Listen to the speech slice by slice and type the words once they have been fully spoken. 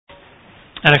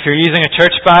And if you're using a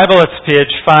church Bible, it's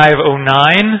page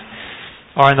 509,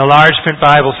 or in the large print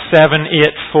Bible,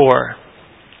 784.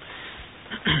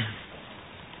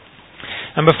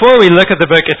 And before we look at the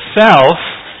book itself,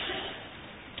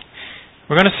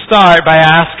 we're going to start by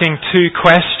asking two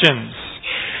questions.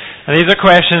 And these are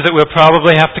questions that we'll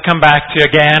probably have to come back to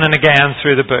again and again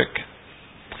through the book.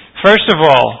 First of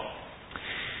all,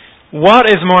 what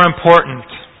is more important?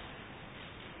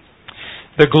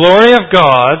 The glory of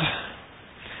God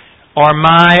or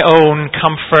my own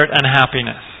comfort and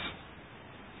happiness?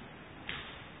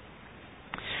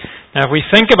 Now, if we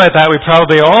think about that, we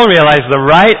probably all realize the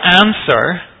right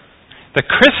answer, the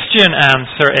Christian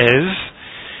answer is,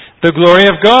 the glory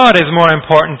of God is more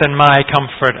important than my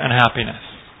comfort and happiness.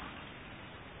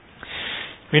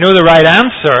 We know the right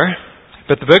answer,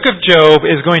 but the book of Job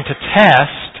is going to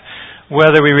test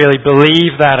whether we really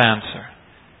believe that answer.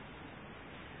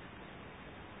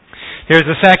 Here's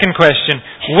the second question.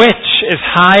 Which is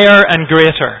higher and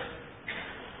greater?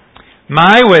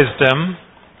 My wisdom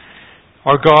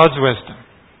or God's wisdom?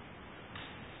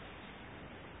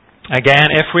 Again,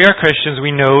 if we are Christians,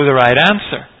 we know the right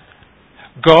answer.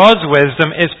 God's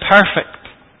wisdom is perfect.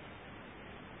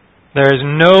 There is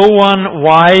no one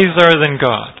wiser than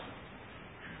God.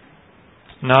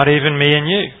 Not even me and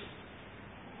you.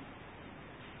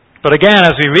 But again,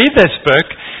 as we read this book,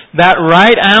 that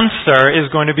right answer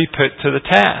is going to be put to the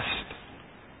test.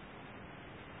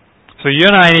 So you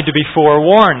and I need to be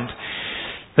forewarned.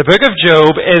 The book of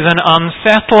Job is an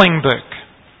unsettling book.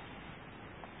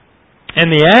 In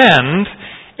the end,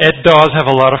 it does have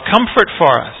a lot of comfort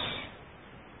for us.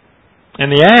 In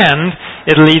the end,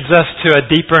 it leads us to a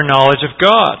deeper knowledge of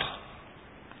God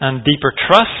and deeper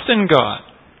trust in God.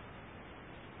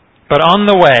 But on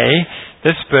the way,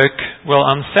 this book will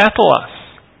unsettle us.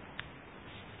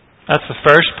 That's the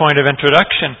first point of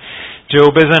introduction.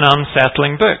 Job is an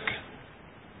unsettling book.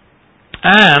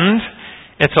 And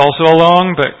it's also a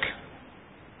long book.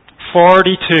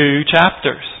 42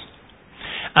 chapters.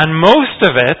 And most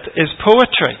of it is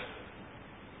poetry.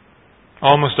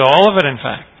 Almost all of it, in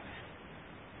fact.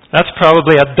 That's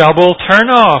probably a double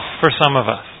turn-off for some of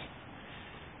us.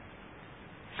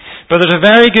 But there's a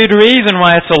very good reason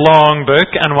why it's a long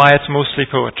book and why it's mostly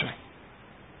poetry.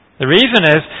 The reason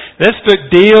is, this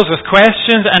book deals with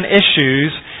questions and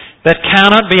issues that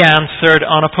cannot be answered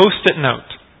on a post-it note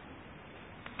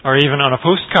or even on a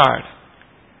postcard.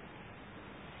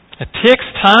 It takes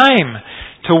time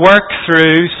to work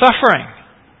through suffering.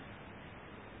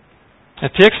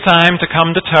 It takes time to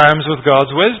come to terms with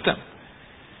God's wisdom.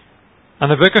 And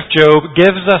the book of Job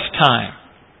gives us time.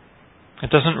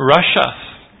 It doesn't rush us.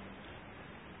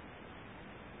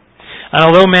 And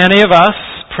although many of us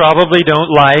probably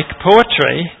don't like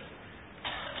poetry,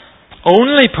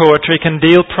 only poetry can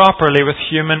deal properly with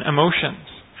human emotions.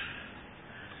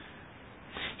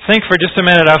 Think for just a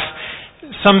minute of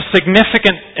some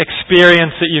significant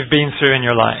experience that you've been through in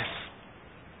your life.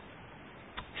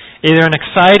 Either an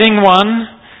exciting one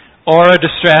or a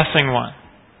distressing one.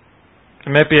 It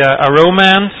might be a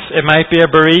romance, it might be a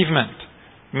bereavement,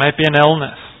 it might be an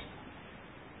illness.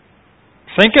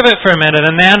 Think of it for a minute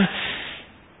and then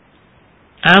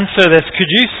answer this. Could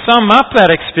you sum up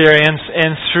that experience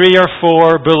in 3 or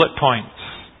 4 bullet points?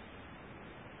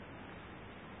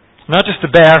 Not just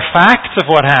the bare facts of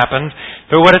what happened,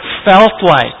 but what it felt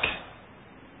like.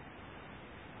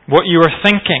 What you were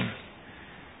thinking.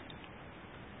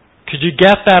 Could you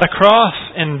get that across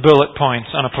in bullet points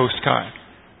on a postcard?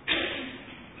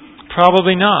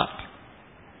 Probably not.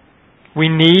 We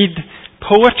need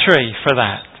poetry for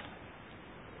that.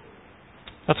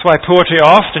 That's why poetry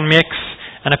often makes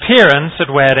an appearance at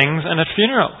weddings and at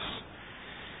funerals.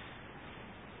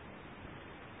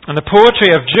 And the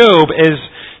poetry of Job is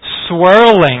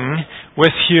swirling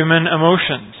with human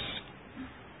emotions,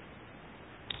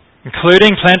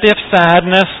 including plenty of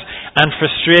sadness and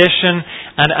frustration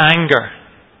and anger.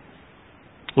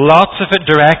 Lots of it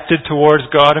directed towards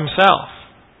God Himself.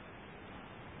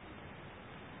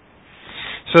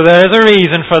 So there is a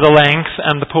reason for the length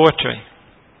and the poetry.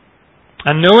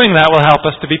 And knowing that will help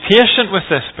us to be patient with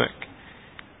this book.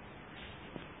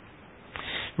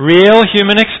 Real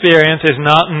human experience is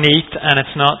not neat and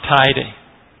it's not tidy.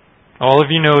 All of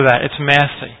you know that. It's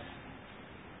messy.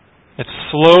 It's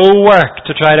slow work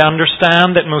to try to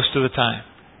understand it most of the time.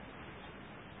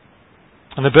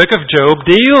 And the book of Job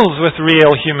deals with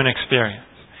real human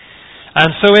experience.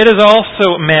 And so it is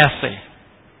also messy.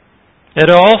 It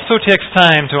also takes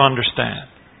time to understand.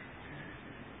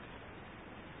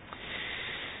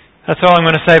 That's all I'm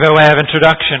going to say by way of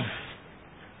introduction.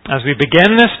 As we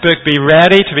begin this book, be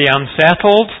ready to be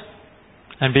unsettled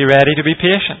and be ready to be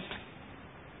patient.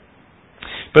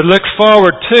 but look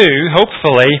forward to,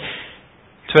 hopefully,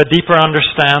 to a deeper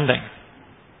understanding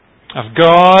of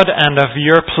God and of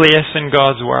your place in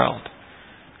God's world.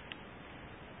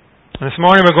 And this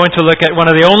morning we're going to look at one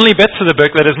of the only bits of the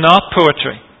book that is not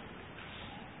poetry.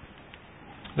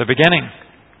 The beginning.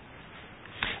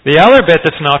 The other bit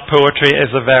that's not poetry is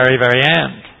the very, very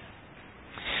end.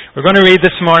 We're going to read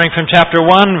this morning from chapter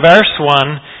 1, verse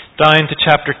 1, down to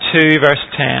chapter 2, verse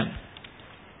 10.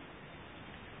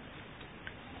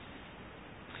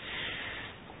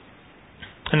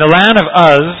 In the land of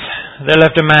Uz, there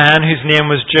lived a man whose name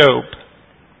was Job.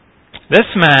 This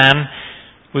man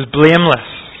was blameless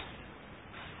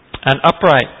and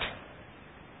upright.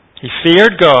 He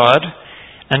feared God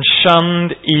and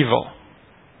shunned evil.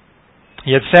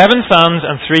 He had 7 sons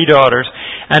and 3 daughters,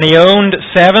 and he owned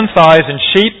 7,000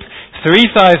 sheep,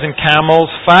 3,000 camels,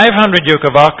 500 yoke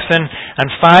of oxen, and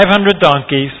 500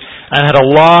 donkeys, and had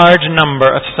a large number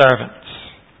of servants.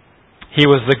 He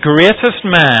was the greatest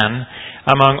man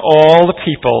among all the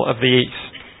people of the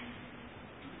East.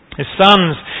 His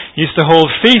sons used to hold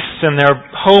feasts in their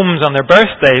homes on their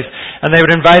birthdays, and they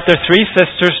would invite their 3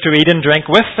 sisters to eat and drink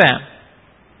with them.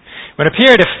 When a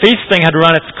period of feasting had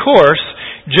run its course,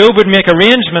 Job would make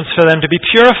arrangements for them to be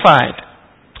purified.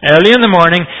 Early in the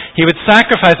morning, he would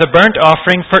sacrifice a burnt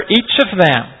offering for each of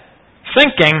them,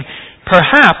 thinking,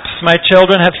 perhaps my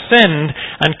children have sinned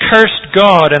and cursed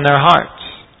God in their hearts.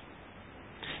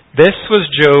 This was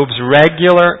Job's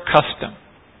regular custom.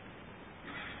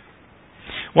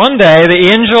 One day,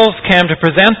 the angels came to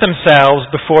present themselves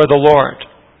before the Lord,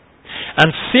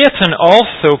 and Satan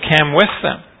also came with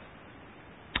them.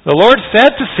 The Lord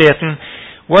said to Satan,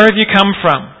 "Where have you come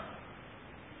from?"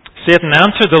 Satan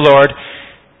answered the Lord,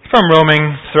 "From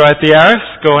roaming throughout the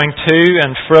earth, going to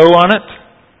and fro on it."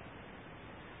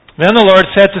 Then the Lord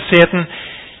said to Satan,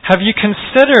 "Have you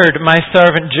considered my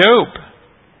servant Job?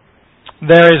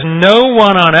 There is no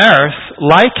one on earth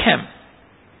like him.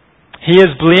 He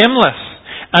is blameless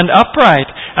and upright,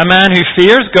 a man who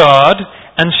fears God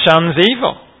and shuns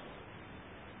evil."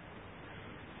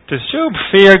 "Does Job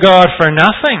fear God for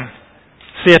nothing?"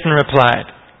 Satan replied.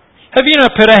 "Have you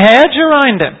not put a hedge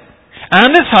around him and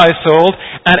his household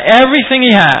and everything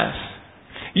he has?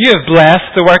 You have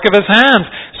blessed the work of his hands,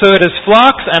 so that his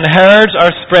flocks and herds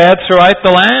are spread throughout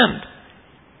the land.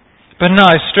 But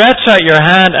now stretch out your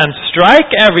hand and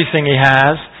strike everything he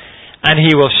has, and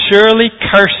he will surely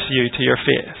curse you to your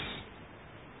face."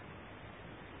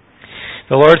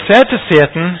 The Lord said to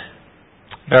Satan,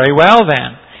 "Very well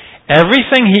then,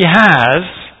 everything he has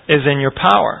is in your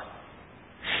power.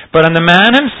 But on the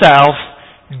man himself,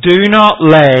 do not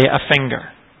lay a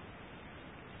finger."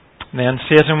 Then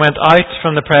Satan went out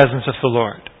from the presence of the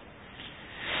Lord.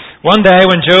 One day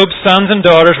when Job's sons and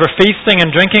daughters were feasting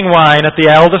and drinking wine at the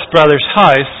eldest brother's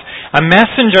house, a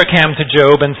messenger came to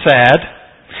Job and said,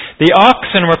 "The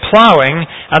oxen were plowing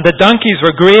and the donkeys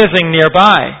were grazing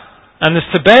nearby, and the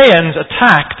Sabaeans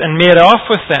attacked and made off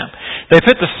with them. They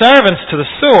put the servants to the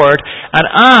sword, and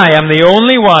I am the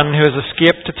only one who has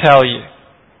escaped to tell you."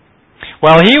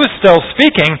 While he was still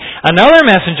speaking, another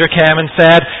messenger came and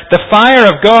said, "The fire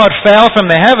of God fell from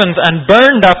the heavens and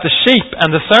burned up the sheep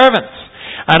and the servants,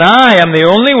 and I am the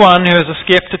only one who has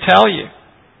escaped to tell you."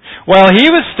 While he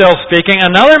was still speaking,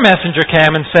 another messenger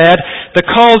came and said, "The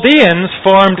Chaldeans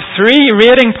formed 3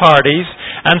 raiding parties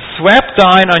and swept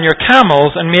down on your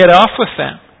camels and made off with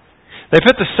them. They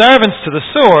put the servants to the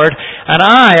sword, and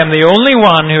I am the only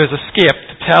one who has escaped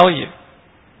to tell you."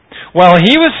 While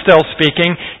he was still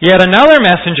speaking, yet another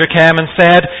messenger came and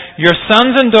said, "Your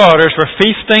sons and daughters were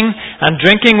feasting and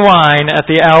drinking wine at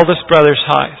the eldest brother's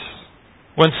house,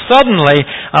 when suddenly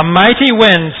a mighty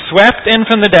wind swept in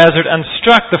from the desert and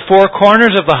struck the 4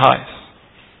 corners of the house.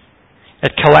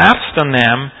 It collapsed on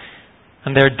them,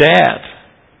 and they're dead.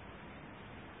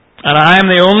 And I am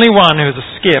the only one who has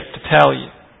escaped to tell you."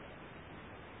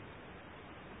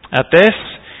 At this,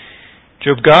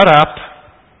 Job got up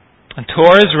and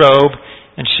tore his robe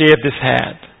and shaved his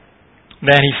head.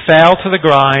 Then he fell to the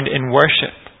ground in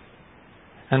worship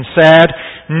and said,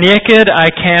 "Naked I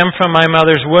came from my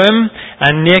mother's womb,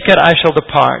 and naked I shall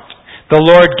depart. The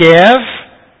Lord gave,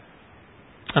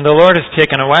 and the Lord has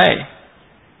taken away.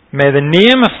 May the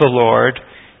name of the Lord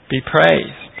be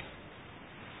praised."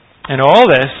 In all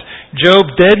this,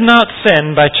 Job did not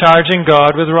sin by charging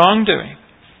God with wrongdoing.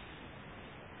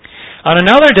 On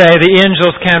another day, the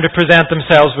angels came to present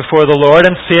themselves before the Lord,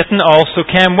 and Satan also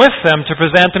came with them to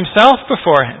present himself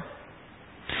before him.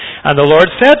 And the Lord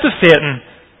said to Satan,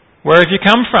 "Where have you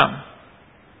come from?"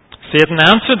 Satan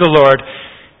answered the Lord,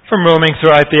 "From roaming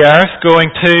throughout the earth, going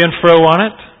to and fro on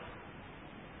it."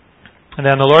 And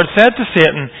then the Lord said to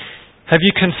Satan, Have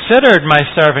you considered my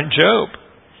servant Job?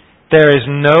 There is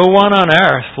no one on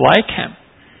earth like him.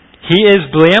 He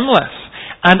is blameless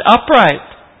and upright,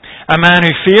 a man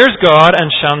who fears God and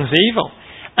shuns evil.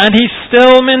 And he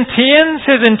still maintains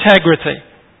his integrity,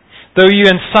 though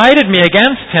you incited me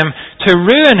against him to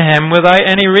ruin him without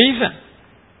any reason.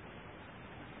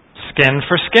 Skin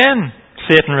for skin,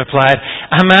 Satan replied.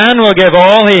 A man will give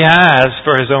all he has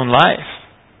for his own life.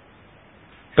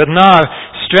 But now,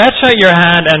 stretch out your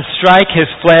hand and strike his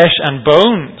flesh and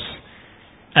bones,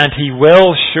 and he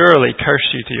will surely curse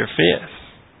you to your face.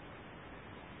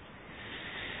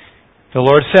 The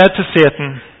Lord said to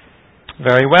Satan,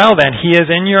 very well then, he is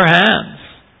in your hands,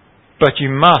 but you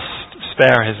must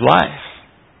spare his life.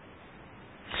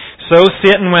 So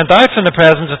Satan went out from the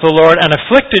presence of the Lord and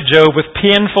afflicted Job with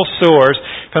painful sores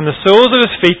from the soles of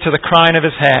his feet to the crown of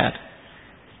his head.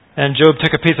 And Job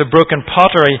took a piece of broken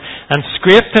pottery and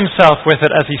scraped himself with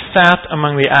it as he sat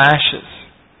among the ashes.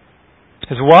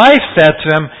 His wife said to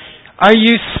him, are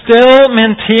you still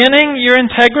maintaining your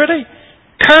integrity?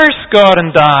 Curse God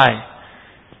and die.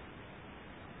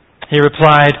 He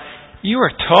replied, you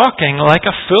are talking like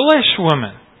a foolish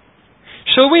woman.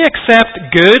 Shall we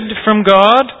accept good from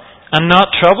God and not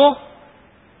trouble?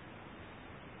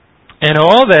 In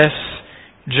all this,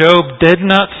 Job did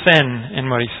not sin in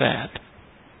what he said.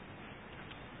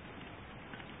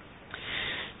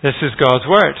 This is God's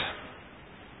Word.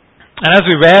 And as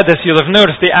we read this, you'll have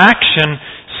noticed the action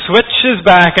switches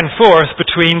back and forth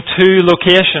between two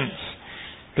locations,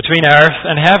 between earth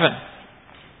and heaven.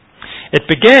 It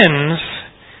begins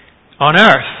on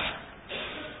earth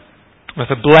with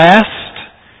a blessed,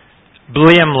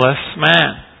 blameless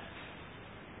man.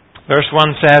 Verse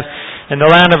 1 says, in the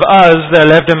land of Uz there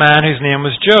lived a man whose name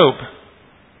was Job.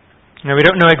 Now we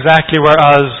don't know exactly where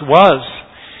Uz was.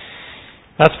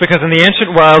 That's because in the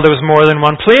ancient world there was more than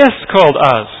one place called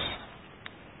Uz.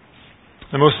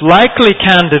 The most likely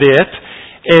candidate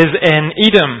is in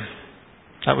Edom.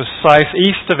 That was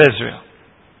southeast of Israel.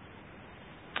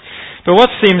 But what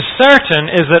seems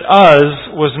certain is that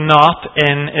Uz was not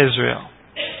in Israel.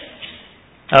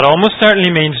 That almost certainly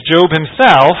means Job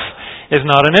himself is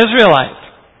not an Israelite.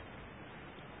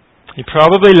 He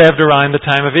probably lived around the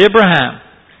time of Abraham.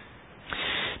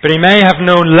 But he may have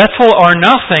known little or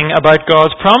nothing about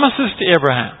God's promises to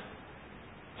Abraham,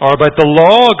 or about the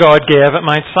law God gave at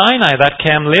Mount Sinai. That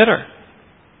came later.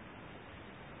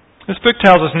 This book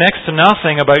tells us next to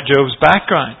nothing about Job's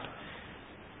background.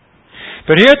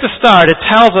 But here at the start, it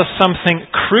tells us something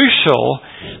crucial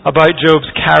about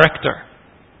Job's character.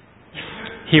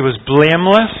 He was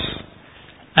blameless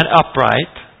and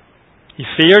upright. He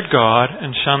feared God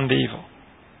and shunned evil.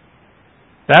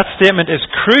 That statement is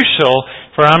crucial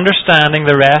for understanding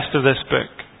the rest of this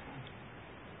book.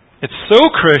 It's so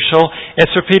crucial,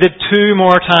 it's repeated 2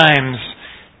 more times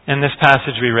in this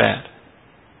passage we read.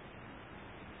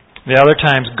 The other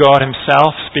times, God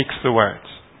himself speaks the words.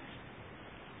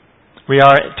 We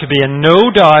are to be in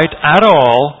no doubt at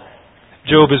all,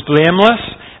 Job is blameless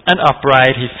and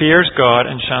upright. He fears God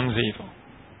and shuns evil.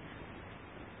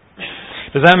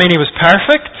 Does that mean he was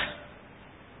perfect?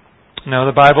 No,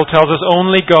 the Bible tells us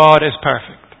only God is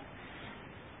perfect.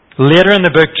 Later in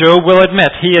the book, Job will admit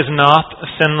he is not a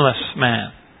sinless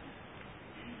man.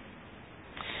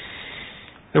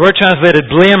 The word translated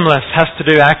blameless has to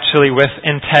do actually with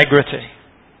integrity.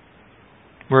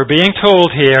 We're being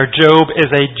told here Job is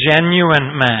a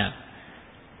genuine man.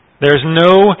 There's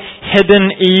no hidden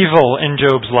evil in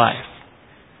Job's life.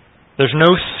 There's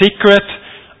no secret,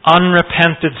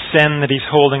 unrepented sin that he's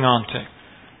holding on to.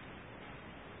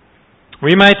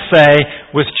 We might say,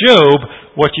 with Job,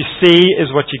 what you see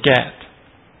is what you get.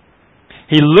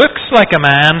 He looks like a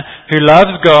man who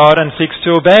loves God and seeks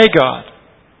to obey God.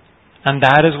 And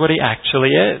that is what he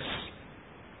actually is.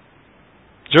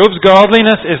 Job's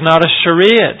godliness is not a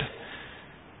charade.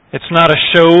 It's not a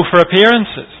show for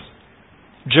appearances.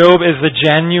 Job is the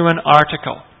genuine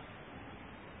article.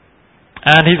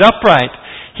 And he's upright.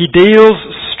 He deals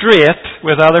straight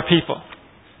with other people.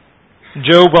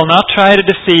 Job will not try to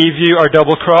deceive you or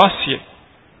double-cross you.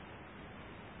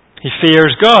 He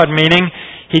fears God, meaning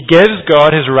he gives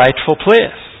God his rightful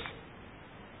place.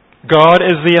 God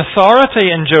is the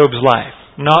authority in Job's life,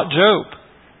 not Job.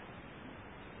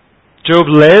 Job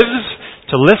lives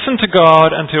to listen to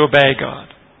God and to obey God.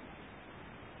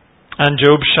 And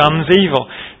Job shuns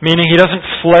evil, meaning he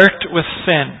doesn't flirt with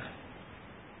sin.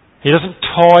 He doesn't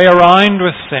toy around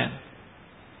with sin.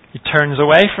 He turns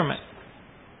away from it.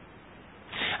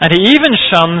 And he even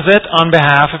shuns it on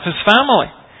behalf of his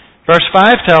family. Verse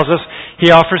 5 tells us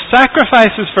he offers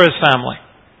sacrifices for his family,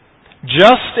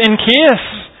 just in case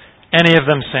any of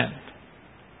them sinned.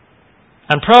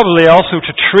 and probably also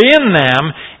to train them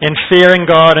in fearing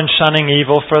God and shunning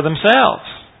evil for themselves.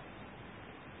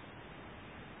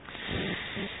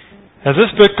 As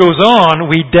this book goes on,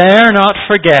 we dare not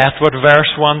forget what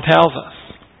verse 1 tells us.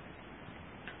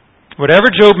 Whatever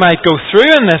Job might go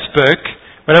through in this book,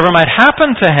 whatever might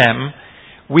happen to him,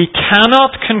 we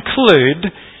cannot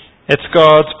conclude it's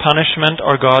God's punishment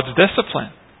or God's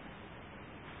discipline.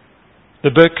 The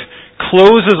book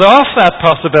closes off that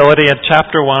possibility at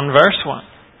chapter 1, verse 1.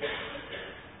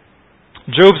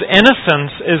 Job's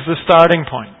innocence is the starting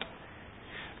point.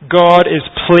 God is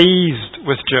pleased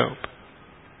with Job.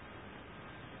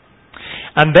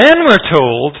 And then we're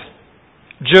told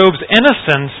Job's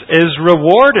innocence is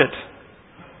rewarded.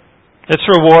 It's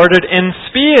rewarded in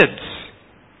spades.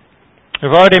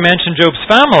 We've already mentioned Job's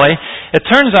family. It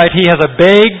turns out he has a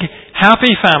big,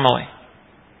 happy family.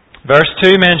 Verse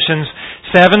 2 mentions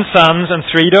 7 sons and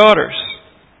 3 daughters.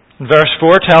 And verse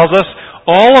 4 tells us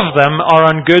all of them are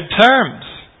on good terms.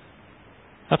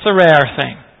 That's a rare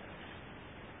thing.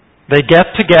 They get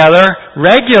together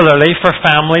regularly for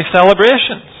family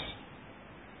celebrations.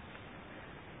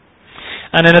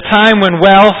 And in a time when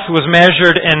wealth was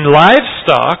measured in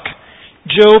livestock,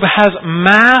 Job has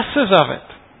masses of it.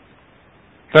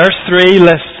 Verse 3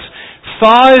 lists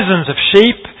thousands of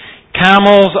sheep,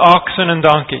 camels, oxen, and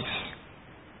donkeys,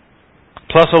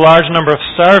 plus a large number of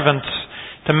servants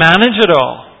to manage it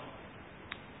all.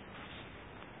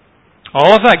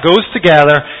 All of that goes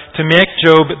together to make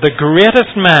Job the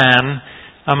greatest man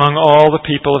among all the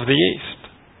people of the East.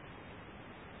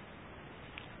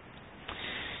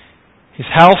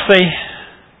 He's healthy,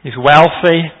 he's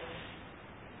wealthy,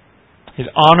 he's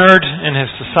honored in his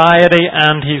society,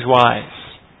 and he's wise.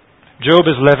 Job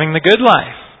is living the good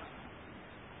life.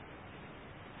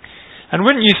 And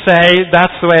wouldn't you say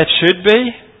that's the way it should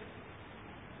be?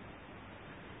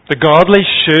 The godly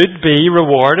should be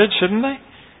rewarded, shouldn't they?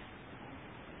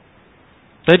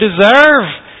 They deserve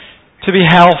to be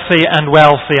healthy and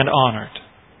wealthy and honored.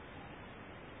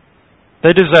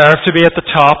 They deserve to be at the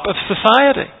top of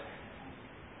society.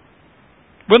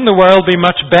 Wouldn't the world be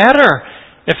much better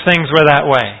if things were that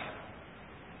way?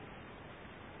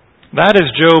 That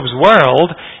is Job's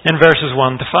world in verses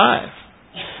 1 to 5.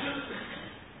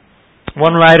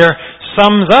 One writer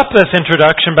sums up this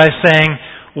introduction by saying,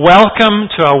 "Welcome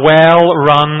to a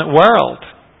well-run world.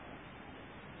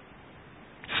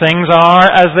 Things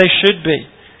are as they should be.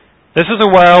 This is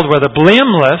a world where the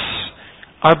blameless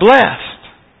are blessed."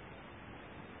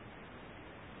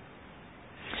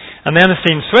 And then the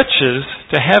scene switches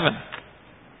to heaven.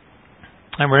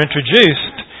 And we're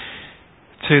introduced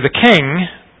to the king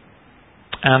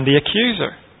and the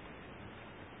accuser.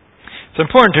 It's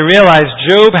important to realize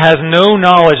Job has no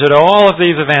knowledge at all of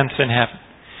these events in heaven.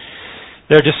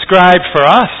 They're described for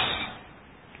us,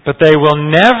 but they will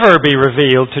never be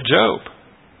revealed to Job.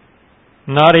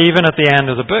 Not even at the end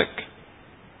of the book.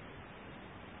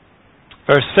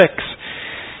 Verse 6.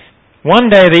 One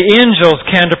day the angels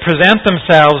came to present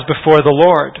themselves before the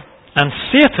Lord, and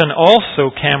Satan also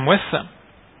came with them.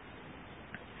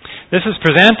 This is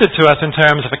presented to us in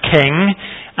terms of a king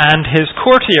and his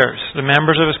courtiers, the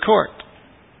members of his court.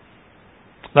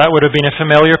 That would have been a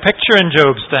familiar picture in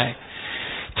Job's day.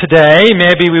 Today,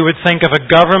 maybe we would think of a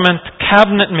government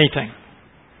cabinet meeting,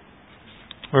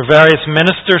 where various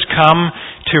ministers come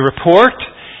to report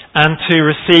and to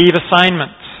receive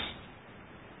assignments.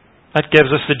 That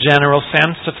gives us the general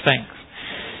sense of things.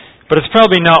 But it's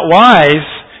probably not wise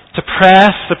to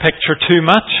press the picture too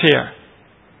much here.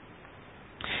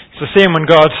 It's the same when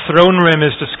God's throne room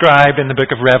is described in the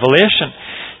book of Revelation.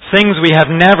 Things we have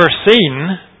never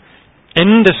seen,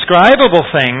 indescribable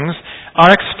things,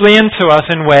 are explained to us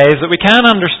in ways that we can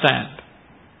understand.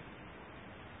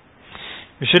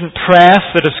 We shouldn't press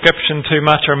the description too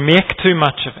much or make too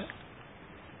much of it.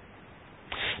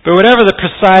 But whatever the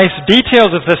precise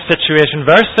details of this situation,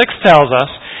 verse 6 tells us,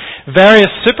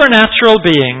 various supernatural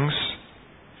beings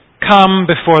come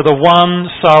before the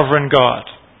one sovereign God.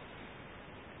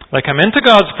 They come into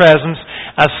God's presence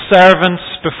as servants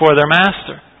before their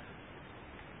master.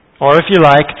 Or if you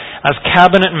like, as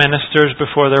cabinet ministers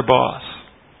before their boss.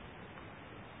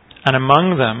 And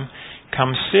among them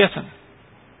comes Satan.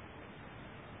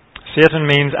 Satan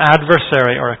means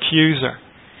adversary or accuser.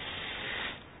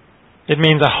 It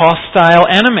means a hostile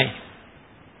enemy.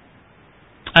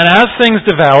 And as things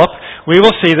develop, we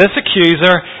will see this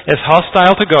accuser is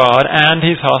hostile to God and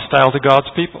he's hostile to God's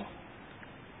people.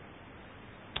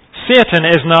 Satan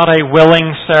is not a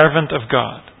willing servant of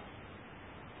God.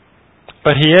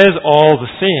 But he is all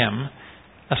the same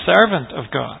a servant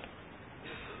of God.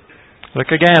 Look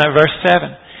again at verse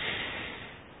 7.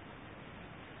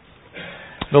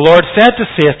 The Lord said to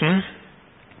Satan,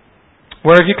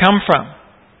 "Where have you come from?"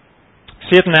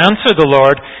 Satan answered the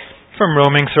Lord, "From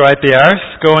roaming throughout the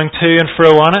earth, going to and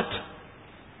fro on it."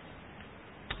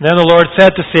 Then the Lord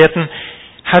said to Satan,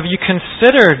 "Have you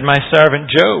considered my servant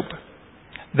Job?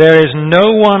 There is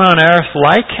no one on earth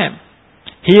like him.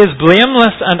 He is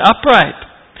blameless and upright,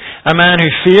 a man who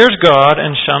fears God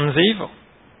and shuns evil."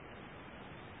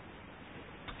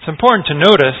 It's important to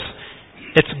notice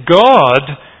it's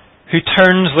God who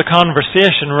turns the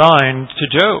conversation round to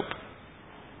Job.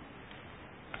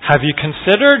 Have you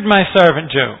considered my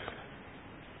servant Job?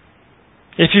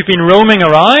 If you've been roaming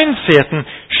around, Satan,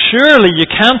 surely you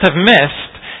can't have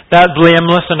missed that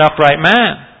blameless and upright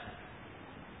man.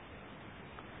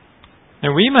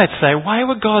 Now we might say, why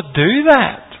would God do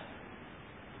that?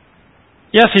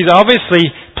 Yes, He's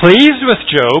obviously pleased with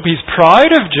Job. He's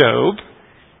proud of Job.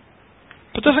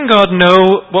 But doesn't God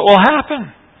know what will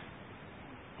happen?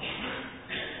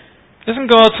 Isn't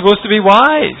God supposed to be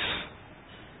wise?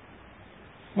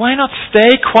 Why not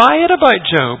stay quiet about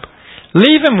Job?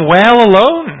 Leave him well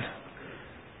alone.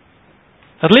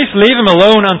 At least leave him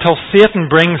alone until Satan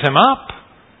brings him up.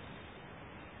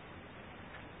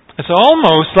 It's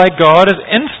almost like God is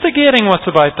instigating what's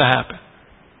about to happen.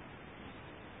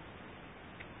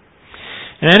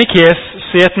 In any case,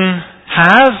 Satan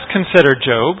has considered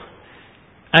Job,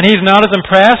 and he's not as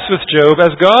impressed with Job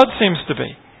as God seems to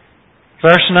be.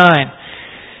 Verse 9.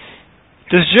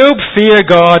 "Does Job fear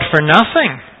God for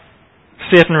nothing?"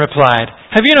 Satan replied.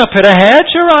 "Have you not put a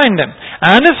hedge around him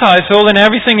and his household and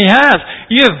everything he has?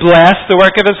 You have blessed the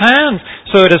work of his hands,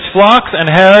 so that his flocks and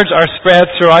herds are spread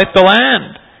throughout the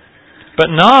land. But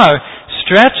now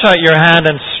stretch out your hand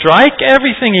and strike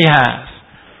everything he has,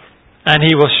 and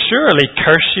he will surely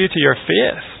curse you to your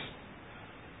face."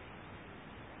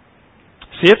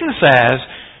 Satan says,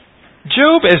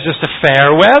 Job is just a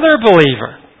fair weather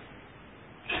believer.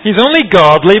 He's only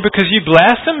godly because you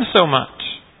bless him so much.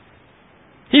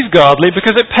 He's godly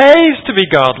because it pays to be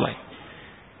godly.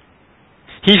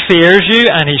 He fears you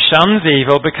and he shuns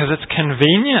evil because it's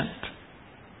convenient.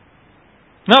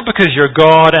 Not because you're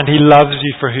God and he loves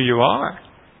you for who you are.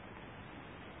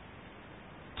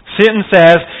 Satan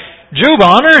says, Job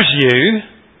honors you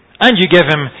and you give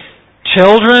him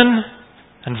children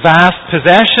and vast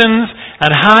possessions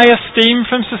and high esteem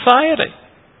from society.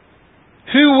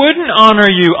 Who wouldn't honor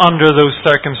you under those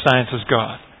circumstances,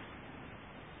 God?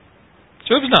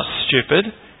 Job's not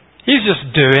stupid. He's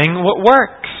just doing what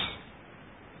works.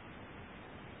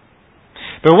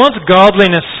 But once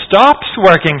godliness stops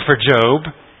working for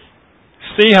Job,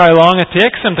 see how long it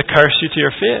takes him to curse you to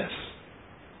your face.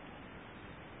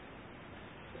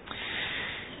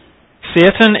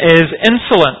 Satan is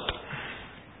insolent.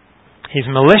 He's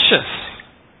malicious.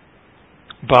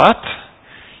 But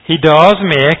he does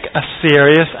make a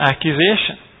serious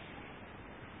accusation.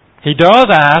 He does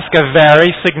ask a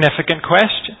very significant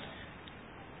question.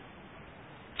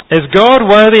 Is God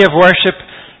worthy of worship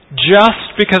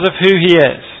just because of who He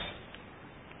is?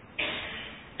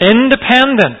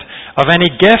 Independent of any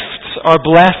gifts or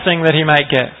blessing that He might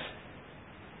give?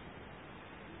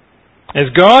 Is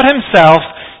God Himself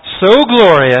so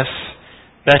glorious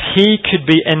that He could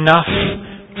be enough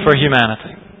for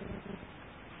humanity?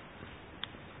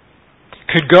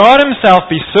 Could God Himself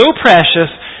be so precious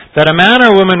that a man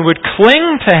or woman would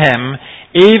cling to Him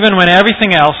even when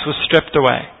everything else was stripped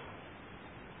away?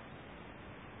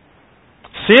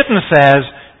 Satan says,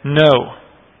 no.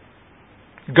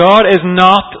 God is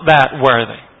not that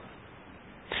worthy.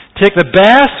 Take the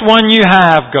best one you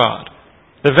have, God,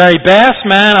 the very best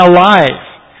man alive.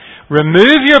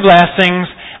 Remove your blessings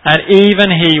and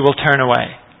even He will turn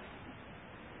away.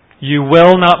 You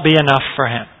will not be enough for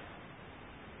Him.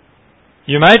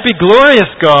 You might be glorious,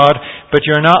 God, but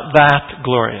you're not that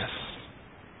glorious.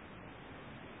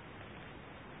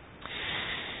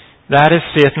 That is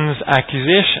Satan's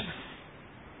accusation.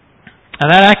 And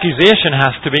that accusation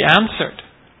has to be answered.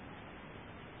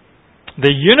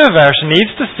 The universe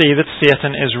needs to see that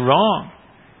Satan is wrong.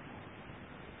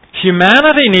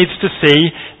 Humanity needs to see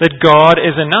that God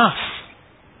is enough.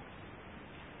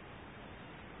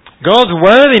 God's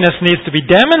worthiness needs to be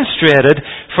demonstrated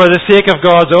for the sake of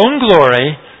God's own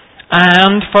glory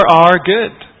and for our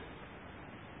good.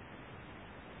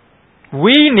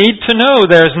 We need to know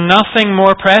there's nothing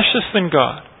more precious than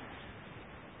God.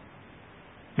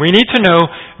 We need to know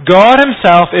God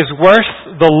Himself is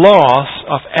worth the loss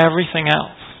of everything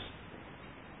else.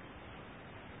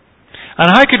 And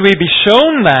how could we be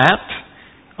shown that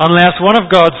unless one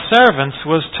of God's servants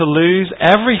was to lose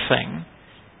everything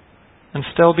and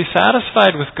still be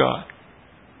satisfied with God?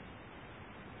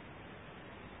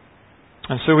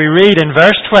 And so we read in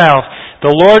verse 12,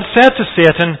 the Lord said to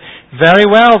Satan, "Very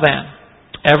well then,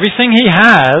 everything he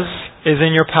has is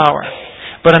in your power,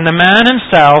 but on the man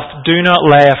himself do not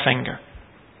lay a finger."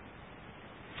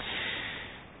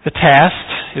 The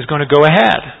test is going to go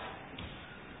ahead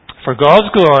for God's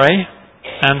glory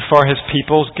and for his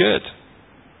people's good.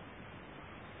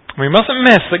 We mustn't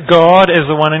miss that God is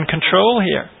the one in control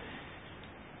here.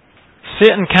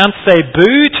 Satan can't say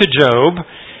boo to Job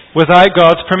without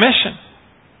God's permission.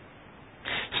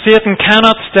 Satan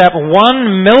cannot step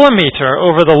 1 millimeter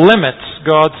over the limits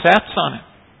God sets on him.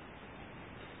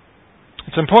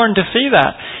 It's important to see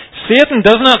that. Satan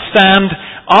does not stand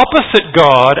opposite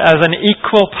God as an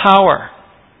equal power.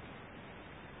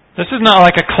 This is not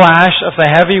like a clash of the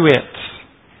heavyweights,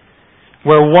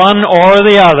 where one or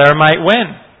the other might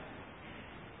win.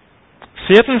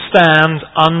 Satan stands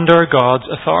under God's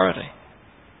authority.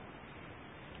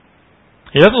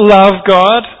 He doesn't love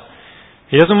God.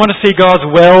 He doesn't want to see God's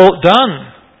will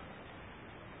done.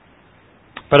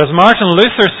 But as Martin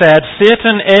Luther said,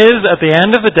 Satan is, at the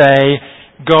end of the day,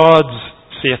 God's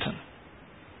Satan.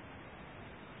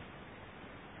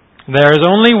 There is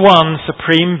only one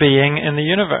supreme being in the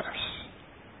universe.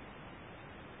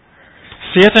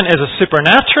 Satan is a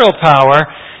supernatural power,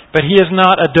 but he is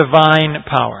not a divine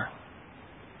power.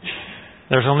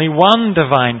 There's only one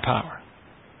divine power.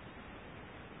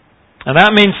 And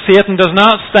that means Satan does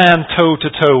not stand toe to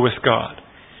toe with God.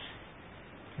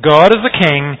 God is the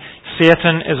king,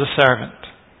 Satan is a servant.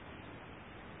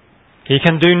 He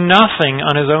can do nothing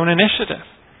on his own initiative.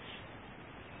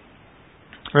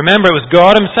 Remember, it was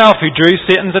God himself who drew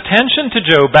Satan's attention to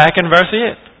Job back in verse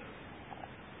 8.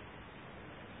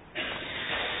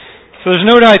 So there's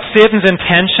no doubt Satan's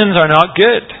intentions are not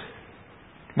good.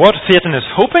 What Satan is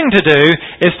hoping to do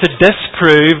is to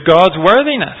disprove God's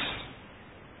worthiness.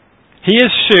 He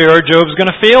is sure Job's going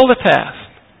to fail the test.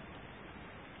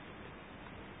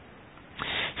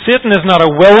 Satan is not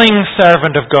a willing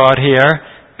servant of God here,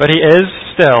 but he is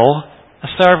still a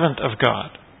servant of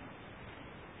God.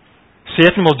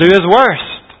 Satan will do his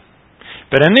worst,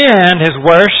 but in the end, his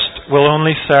worst will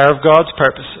only serve God's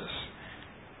purposes.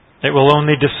 It will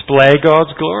only display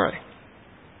God's glory.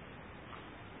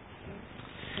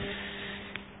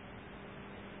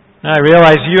 Now, I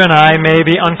realize you and I may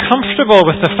be uncomfortable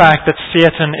with the fact that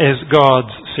Satan is God's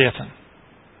Satan.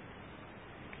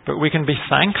 But we can be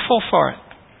thankful for it.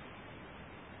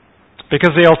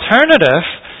 Because the alternative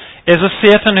is a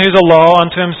Satan who's a law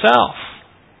unto himself.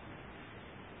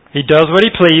 He does what he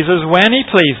pleases when he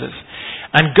pleases.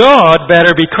 And God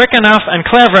better be quick enough and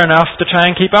clever enough to try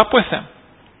and keep up with him.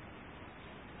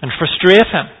 And frustrate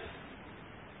him.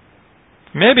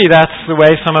 Maybe that's the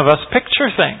way some of us picture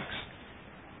things.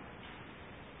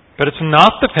 But it's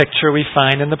not the picture we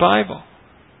find in the Bible.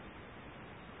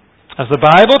 As the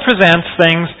Bible presents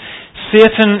things,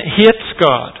 Satan hates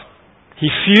God. He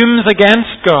fumes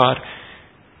against God,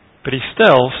 but he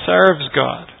still serves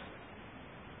God.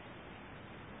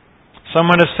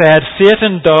 Someone has said,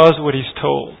 Satan does what he's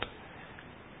told.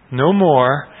 No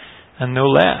more and no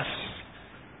less.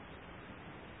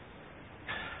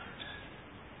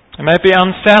 It might be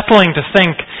unsettling to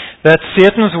think that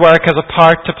Satan's work has a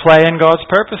part to play in God's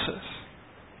purposes.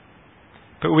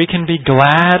 But we can be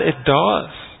glad it does.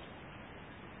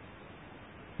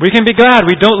 We can be glad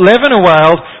we don't live in a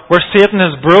world where Satan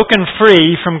has broken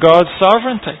free from God's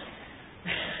sovereignty.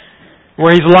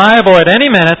 Where he's liable at any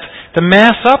minute to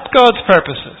mess up God's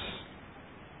purposes.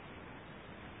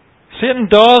 Satan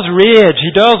does rage.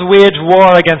 He does wage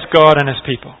war against God and his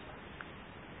people.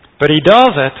 But he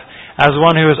does it as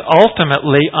one who is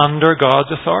ultimately under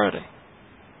God's authority.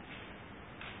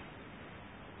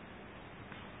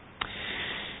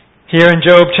 Here in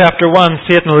Job chapter 1,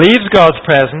 Satan leaves God's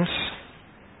presence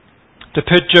to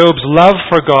put Job's love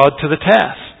for God to the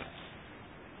test.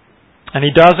 And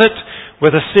he does it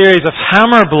with a series of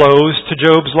hammer blows to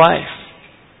Job's life.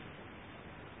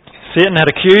 Satan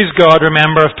had accused God,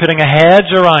 remember, of putting a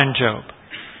hedge around Job.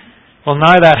 Well,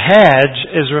 now that hedge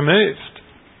is removed.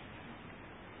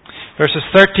 Verses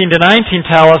 13 to 19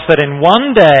 tell us that in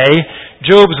one day,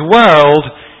 Job's world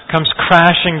comes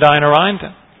crashing down around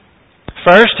him.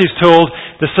 First, he's told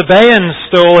the Sabaeans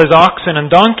stole his oxen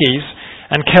and donkeys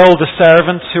and killed the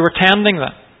servants who were tending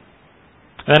them.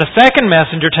 Then a second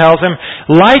messenger tells him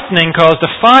lightning caused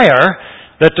a fire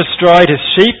that destroyed his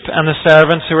sheep and the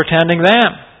servants who were tending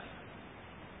them.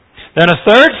 Then a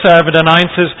third servant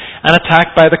announces an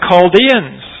attack by the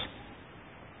Chaldeans,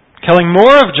 killing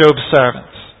more of Job's servants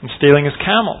and stealing his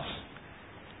camels.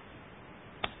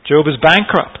 Job is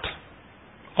bankrupt.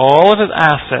 All of his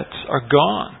assets are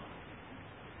gone.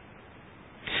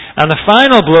 And the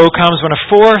final blow comes when a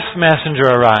fourth messenger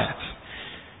arrives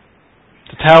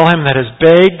to tell him that his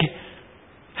big,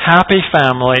 happy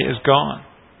family is gone.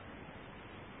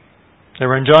 They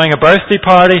were enjoying a birthday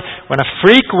party when a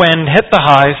freak wind hit the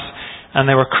house and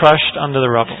they were crushed under the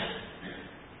rubble.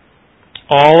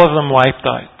 All of them wiped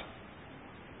out.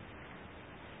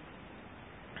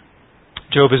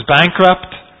 Job is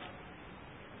bankrupt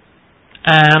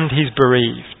and he's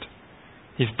bereaved.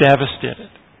 He's devastated.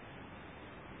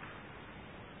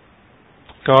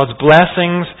 God's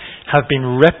blessings have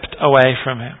been ripped away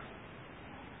from him.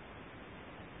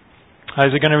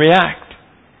 How's he going to react?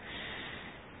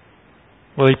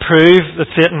 Will he prove that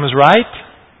Satan was right?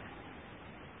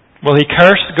 Will he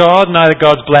curse God now that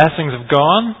God's blessings have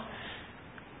gone?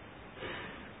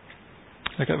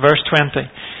 Look at verse 20.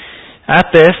 At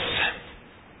this,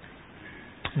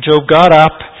 Job got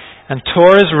up and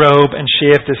tore his robe and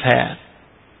shaved his head.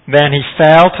 Then he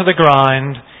fell to the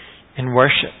ground in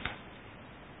worship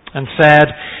and said,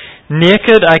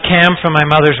 Naked I came from my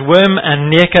mother's womb, and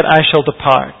naked I shall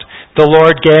depart. The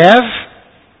Lord gave,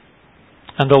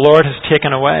 and the Lord has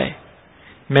taken away.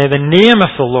 May the name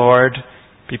of the Lord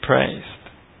be praised.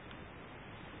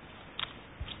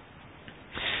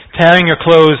 Tearing your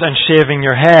clothes and shaving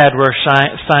your head were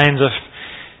signs of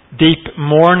deep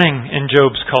mourning in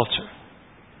Job's culture.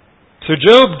 So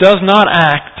Job does not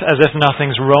act as if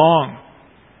nothing's wrong.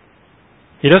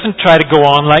 He doesn't try to go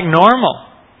on like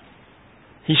normal.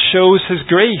 He shows his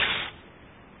grief.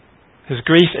 His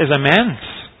grief is immense.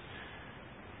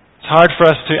 It's hard for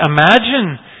us to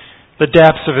imagine the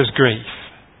depths of his grief.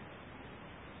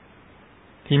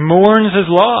 He mourns his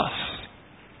loss.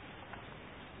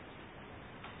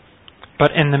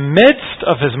 But in the midst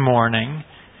of his mourning,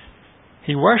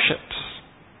 he worships.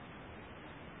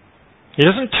 He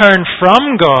doesn't turn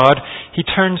from God, he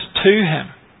turns to him.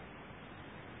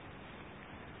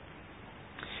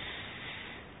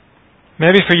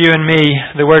 Maybe for you and me,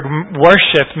 the word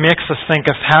worship makes us think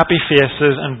of happy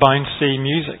faces and bouncy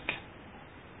music.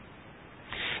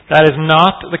 That is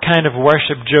not the kind of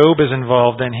worship Job is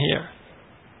involved in here.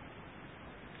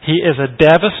 He is a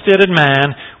devastated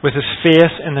man with his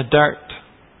face in the dirt.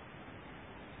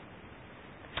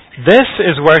 This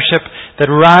is worship that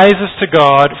rises to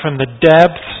God from the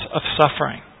depths of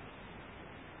suffering.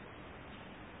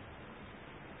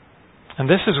 And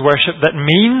this is worship that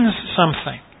means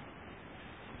something.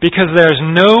 Because there's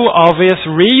no obvious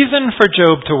reason for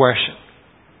Job to worship.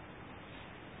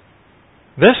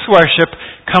 This worship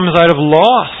comes out of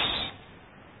loss,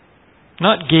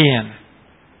 not gain.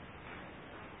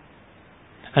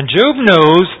 And Job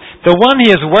knows the one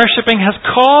he is worshipping has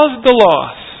caused the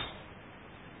loss.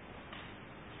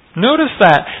 Notice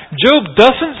that. Job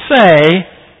doesn't say,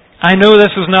 I know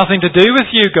this has nothing to do with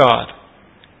you, God.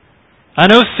 I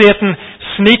know Satan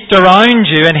sneaked around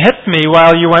you and hit me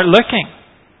while you weren't looking.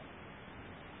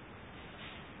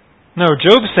 No,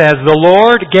 Job says, the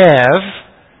Lord gave,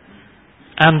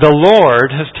 and the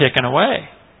Lord has taken away.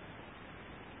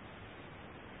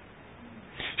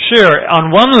 Sure,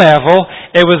 on one level,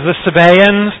 it was the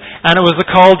Sabaeans, and it was the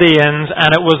Chaldeans,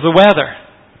 and it was the weather.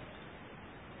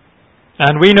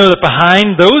 And we know that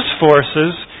behind those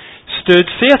forces stood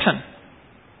Satan.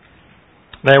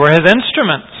 They were his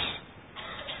instruments.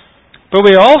 But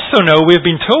we also know, we've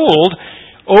been told,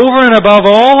 over and above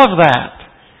all of that,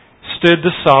 stood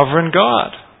the sovereign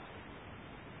God.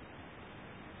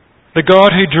 The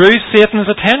God who drew Satan's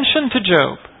attention to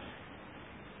Job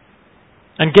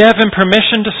and gave him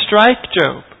permission to strike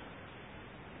Job.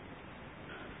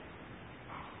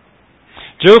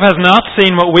 Job has not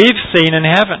seen what we've seen in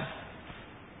heaven,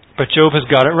 but Job has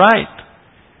got it right.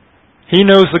 He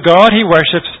knows the God he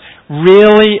worships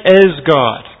really is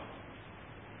God.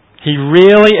 He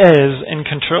really is in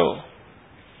control.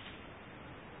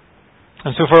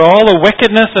 And so for all the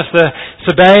wickedness of the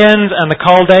Sabaeans and the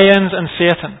Chaldeans and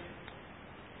Satan,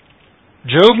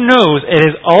 Job knows it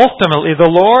is ultimately the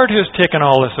Lord who has taken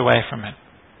all this away from him.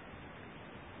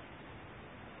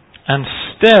 And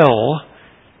still,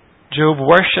 Job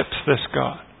worships this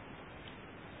God.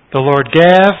 The Lord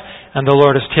gave, and the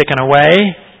Lord has taken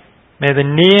away. May the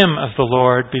name of the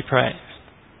Lord be praised.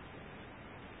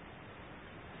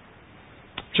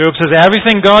 Job says,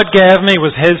 everything God gave me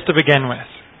was his to begin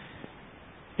with.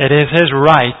 It is his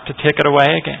right to take it away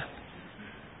again.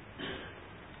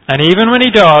 And even when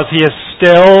he does, he is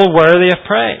still worthy of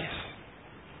praise.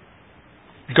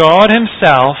 God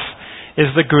himself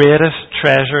is the greatest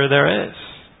treasure there is.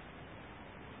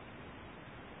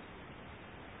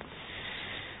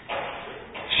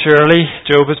 Surely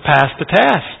Job has passed the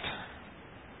test.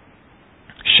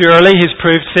 Surely he's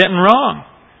proved Satan wrong.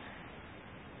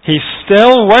 He's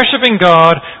still worshipping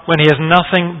God when he is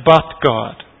nothing but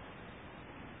God.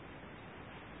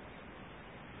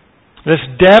 This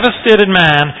devastated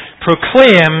man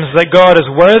proclaims that God is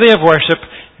worthy of worship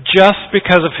just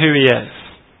because of who he is,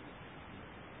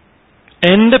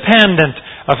 independent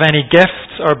of any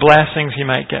gifts or blessings he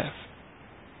might give.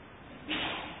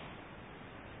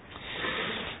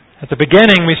 At the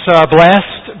beginning, we saw a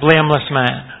blessed, blameless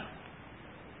man.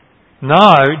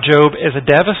 Now, Job is a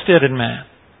devastated man,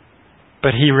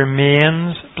 but he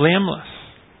remains blameless.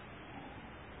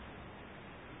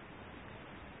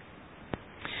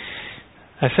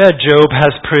 I said Job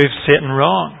has proved Satan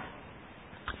wrong,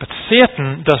 but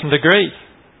Satan doesn't agree.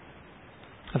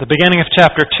 At the beginning of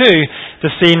chapter 2, the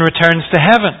scene returns to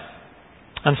heaven,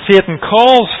 and Satan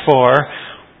calls for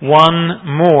one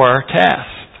more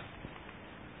test.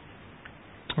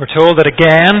 We're told that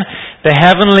again, the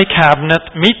heavenly cabinet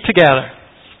meet together.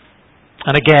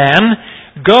 And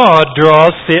again, God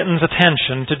draws Satan's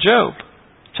attention to Job.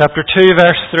 Chapter 2,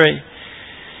 verse 3.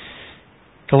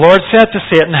 The Lord said to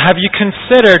Satan, "Have you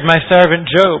considered my servant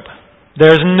Job?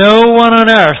 There is no one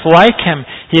on earth like him.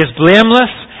 He is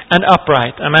blameless and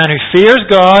upright, a man who fears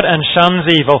God and shuns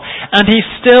evil, and he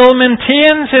still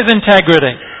maintains his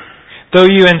integrity, though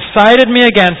you incited me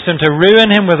against him to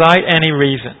ruin him without any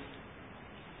reason."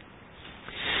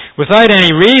 Without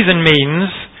any reason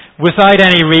means without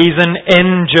any reason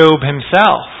in Job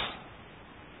himself.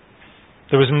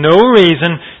 There was no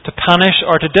reason to punish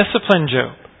or to discipline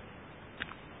Job.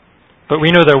 But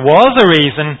we know there was a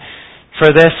reason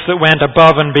for this that went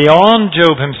above and beyond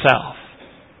Job himself.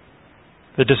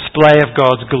 The display of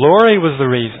God's glory was the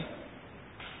reason.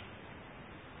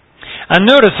 And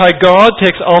notice how God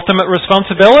takes ultimate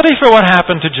responsibility for what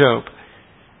happened to Job.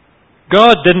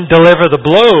 God didn't deliver the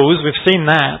blows, we've seen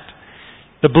that.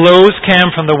 The blows came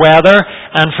from the weather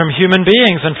and from human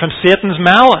beings and from Satan's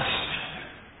malice.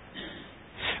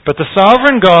 But the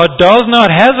sovereign God does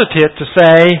not hesitate to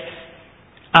say,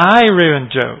 "I ruined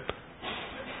Job."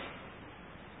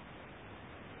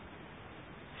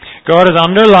 God is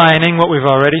underlining what we've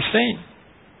already seen.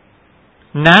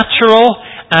 Natural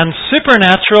and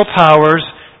supernatural powers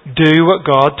do what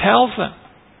God tells them.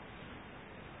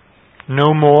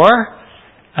 No more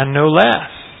and no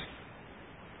less.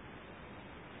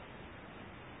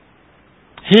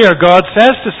 Here God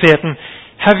says to Satan,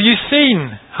 "Have you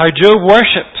seen how Job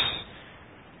worships?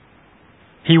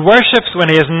 He worships when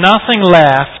he has nothing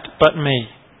left but me."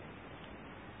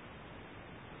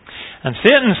 And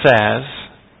Satan says,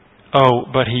 "Oh,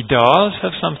 but he does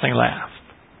have something left.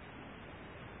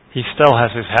 He still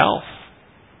has his health."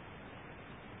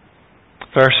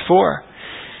 Verse 4.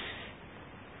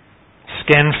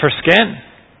 "Skin for skin,"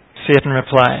 Satan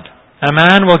replied. "A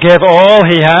man will give all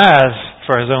he has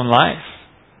for his own life.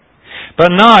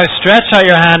 But now stretch out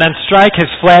your hand and strike his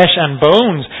flesh and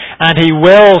bones, and he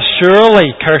will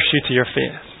surely curse you to your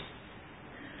face."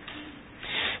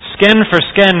 Skin for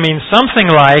skin means something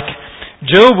like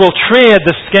Job will trade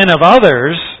the skin of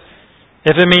others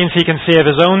if it means he can save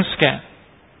his own skin.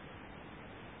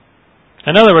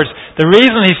 In other words, the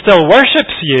reason he still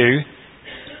worships you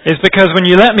is because when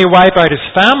you let me wipe out his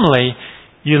family,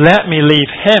 you let me leave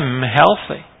him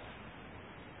healthy.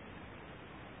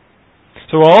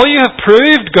 So all you have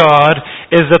proved, God,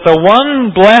 is that the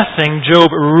one blessing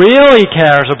Job really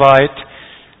cares about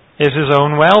is his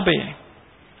own well-being.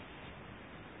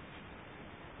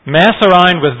 Mess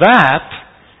around with that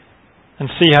and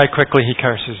see how quickly he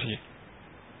curses you.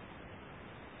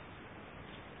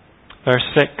 Verse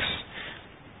 6.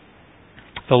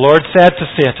 The Lord said to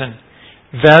Satan,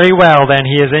 "Very well, then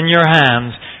he is in your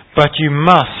hands, but you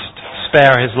must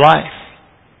spare his life."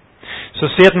 So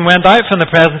Satan went out from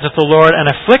the presence of the Lord and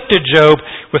afflicted Job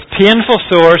with painful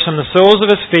sores from the soles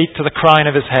of his feet to the crown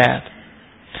of his head.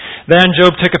 Then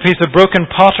Job took a piece of broken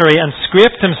pottery and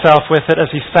scraped himself with it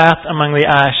as he sat among the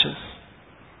ashes.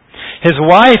 His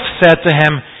wife said to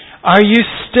him, "Are you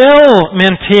still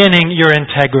maintaining your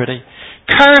integrity?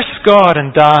 Curse God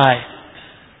and die."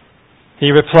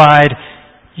 He replied,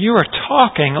 "You are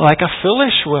talking like a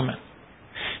foolish woman.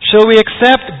 Shall we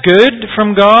accept good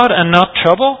from God and not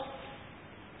trouble?"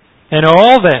 In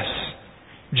all this,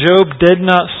 Job did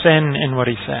not sin in what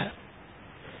he said.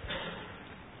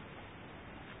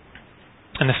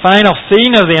 In the final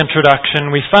scene of the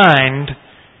introduction, we find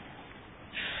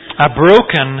a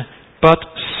broken but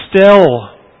still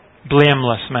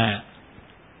blameless man.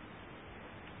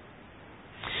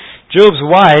 Job's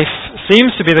wife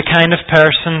seems to be the kind of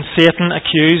person Satan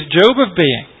accused Job of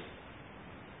being.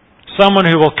 Someone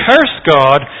who will curse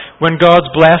God when God's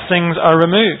blessings are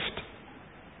removed.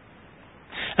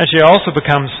 And she also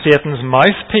becomes Satan's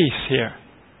mouthpiece here.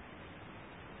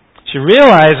 She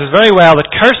realizes very well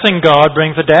that cursing God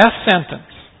brings a death sentence.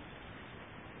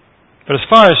 But as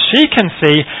far as she can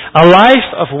see, a life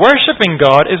of worshipping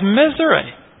God is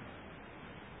misery.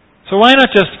 So why not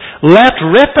just let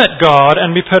rip at God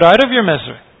and be put out of your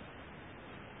misery?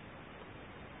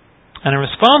 And in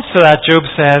response to that, Job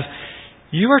says,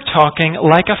 you are talking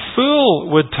like a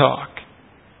fool would talk.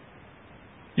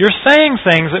 You're saying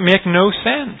things that make no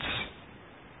sense.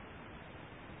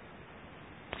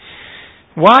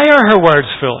 Why are her words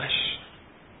foolish?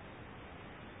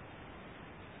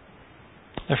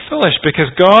 They're foolish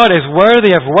because God is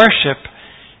worthy of worship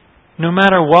no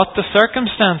matter what the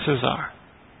circumstances are.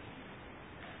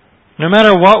 No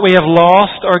matter what we have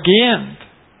lost or gained.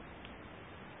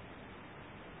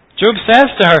 Job says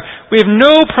to her, we have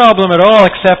no problem at all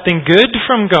accepting good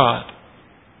from God.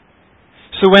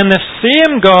 So when the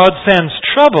same God sends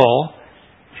trouble,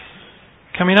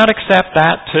 can we not accept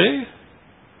that too?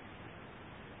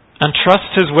 And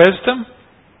trust His wisdom?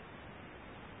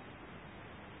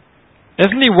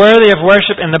 Isn't He worthy of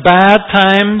worship in the bad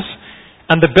times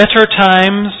and the bitter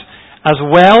times as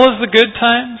well as the good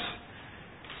times?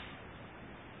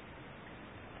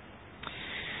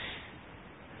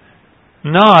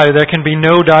 Now there can be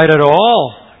no doubt at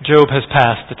all Job has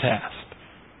passed the test.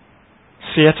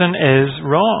 Satan is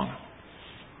wrong.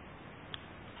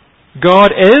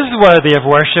 God is worthy of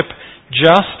worship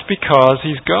just because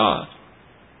He's God.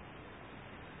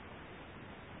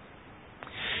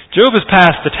 Job has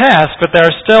passed the test, but there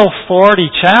are still 40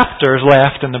 chapters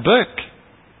left in the book.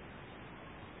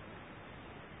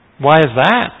 Why is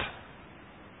that?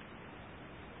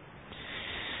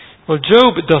 Well,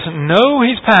 Job doesn't know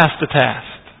he's passed the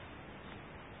test.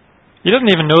 He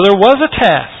doesn't even know there was a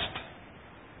test.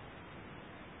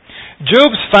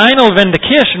 Job's final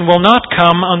vindication will not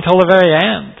come until the very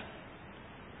end.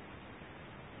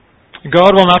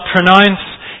 God will not pronounce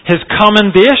His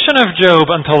commendation of Job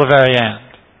until the very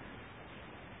end.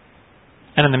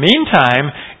 And in the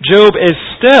meantime, Job is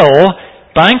still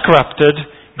bankrupted,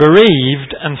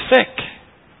 bereaved, and sick.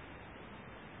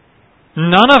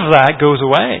 None of that goes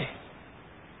away.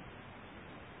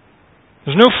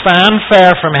 There's no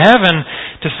fanfare from heaven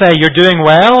to say, you're doing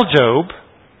well, Job.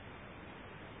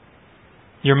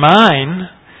 You're mine.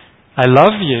 I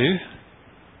love you.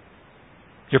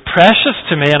 You're precious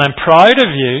to me and I'm proud of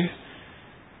you.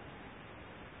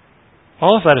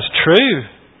 All of that is true.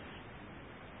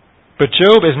 But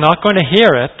Job is not going to hear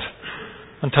it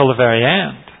until the very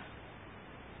end.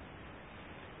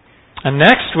 And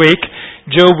next week,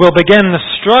 Job will begin the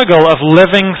struggle of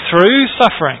living through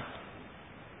suffering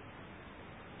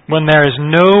when there is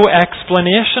no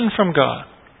explanation from God.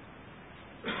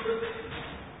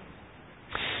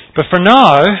 But for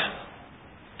now,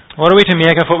 what are we to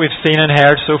make of what we've seen and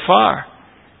heard so far?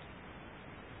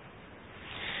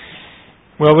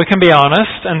 Well, we can be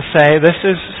honest and say this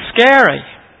is scary.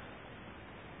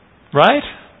 Right?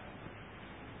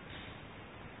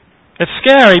 It's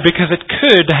scary because it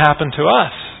could happen to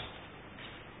us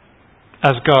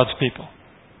as God's people.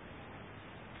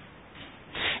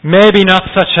 Maybe not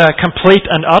such a complete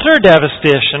and utter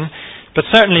devastation, but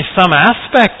certainly some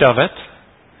aspect of it.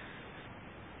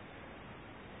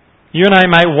 You and I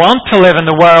might want to live in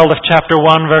the world of chapter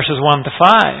 1, verses 1 to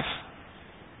 5.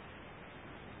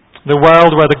 The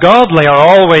world where the godly are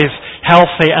always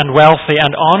healthy and wealthy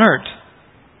and honoured.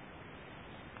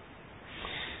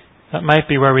 That might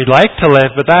be where we'd like to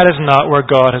live, but that is not where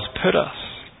God has put us.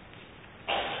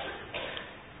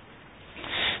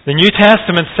 The New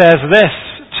Testament says this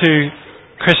to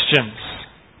Christians.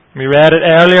 We read it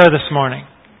earlier this morning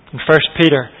in 1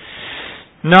 Peter.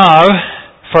 Now,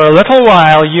 for a little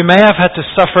while you may have had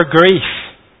to suffer grief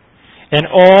in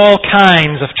all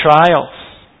kinds of trials.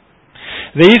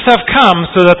 These have come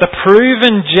so that the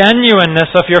proven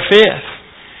genuineness of your faith,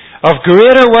 of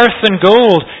greater worth than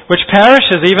gold, which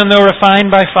perishes even though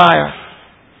refined by fire,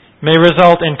 may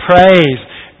result in praise,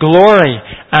 glory,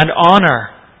 and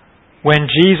honor when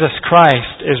Jesus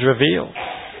Christ is revealed.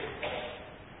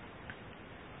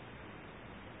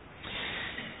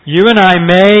 You and I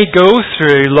may go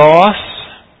through loss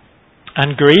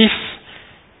and grief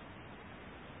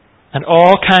and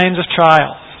all kinds of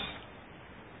trials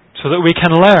so that we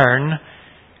can learn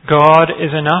God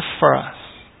is enough for us.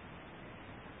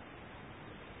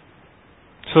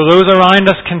 So those around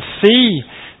us can see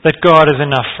that God is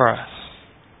enough for us.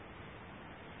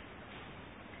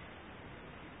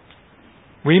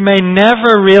 We may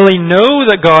never really know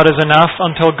that God is enough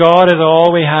until God is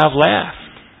all we have left.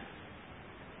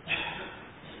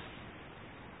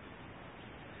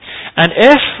 And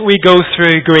if we go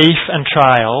through grief and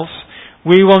trials,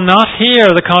 we will not hear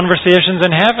the conversations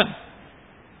in heaven.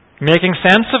 making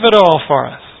sense of it all for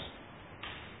us.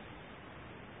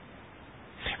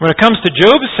 When it comes to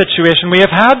Job's situation, we have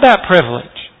had that privilege.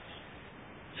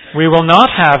 We will not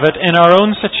have it in our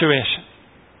own situation.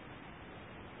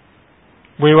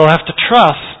 We will have to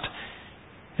trust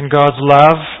in God's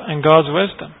love and God's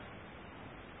wisdom.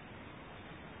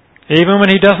 Even when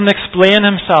He doesn't explain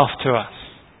Himself to us.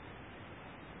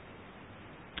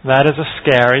 That is a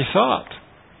scary thought.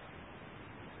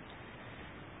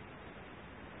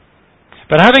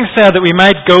 But having said that we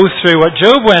might go through what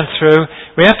Job went through,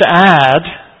 we have to add,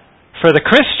 for the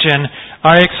Christian,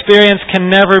 our experience can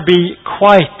never be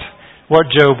quite what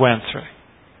Job went through.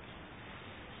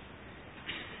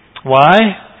 Why?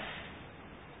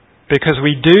 Because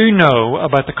we do know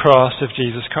about the cross of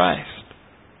Jesus Christ.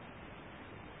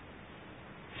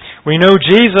 We know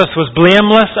Jesus was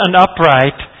blameless and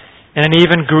upright in an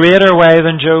even greater way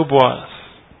than Job was.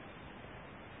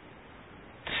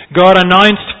 God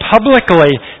announced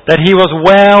publicly that He was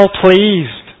well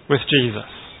pleased with Jesus.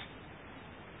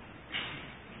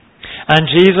 And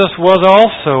Jesus was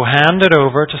also handed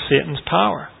over to Satan's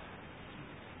power.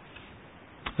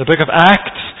 The book of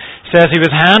Acts says He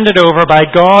was handed over by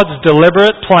God's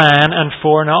deliberate plan and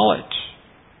foreknowledge.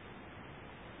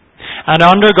 And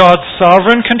under God's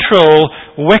sovereign control,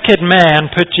 wicked men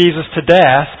put Jesus to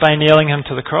death by nailing Him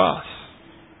to the cross.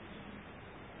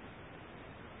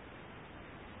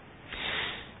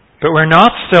 But we're not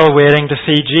still waiting to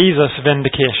see Jesus'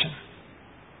 vindication.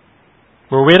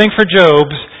 We're waiting for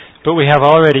Job's, but we have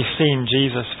already seen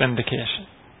Jesus' vindication.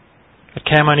 It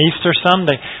came on Easter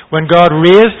Sunday, when God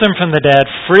raised Him from the dead,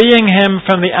 freeing Him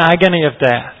from the agony of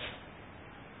death.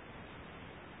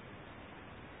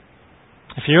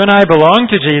 If you and I belong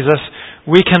to Jesus,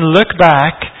 we can look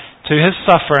back to His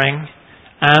suffering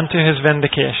and to His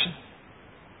vindication.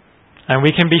 And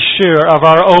we can be sure of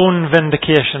our own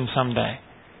vindication someday.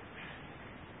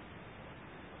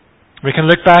 We can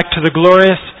look back to the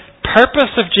glorious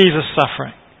purpose of Jesus'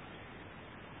 suffering.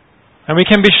 And we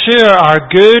can be sure our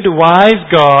good, wise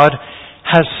God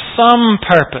has some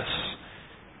purpose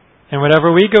in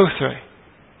whatever we go through.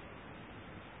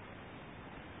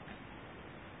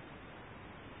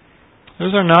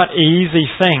 Those are not easy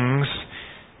things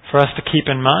for us to keep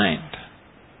in mind.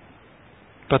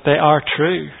 But they are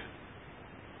true.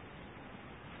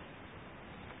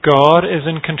 God is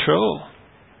in control.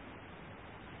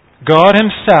 God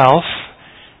Himself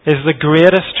is the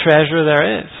greatest treasure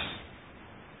there is.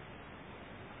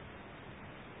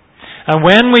 And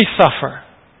when we suffer,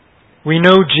 we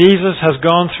know Jesus has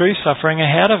gone through suffering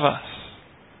ahead of us.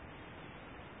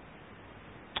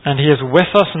 And He is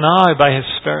with us now by His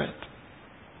Spirit.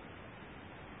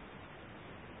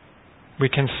 We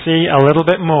can see a little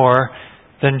bit more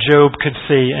than Job could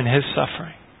see in his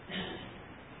suffering.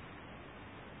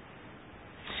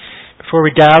 Before we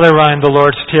gather around the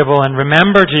Lord's table and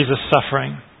remember Jesus'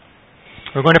 suffering,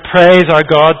 we're going to praise our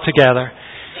God together.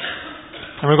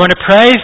 And we're going to praise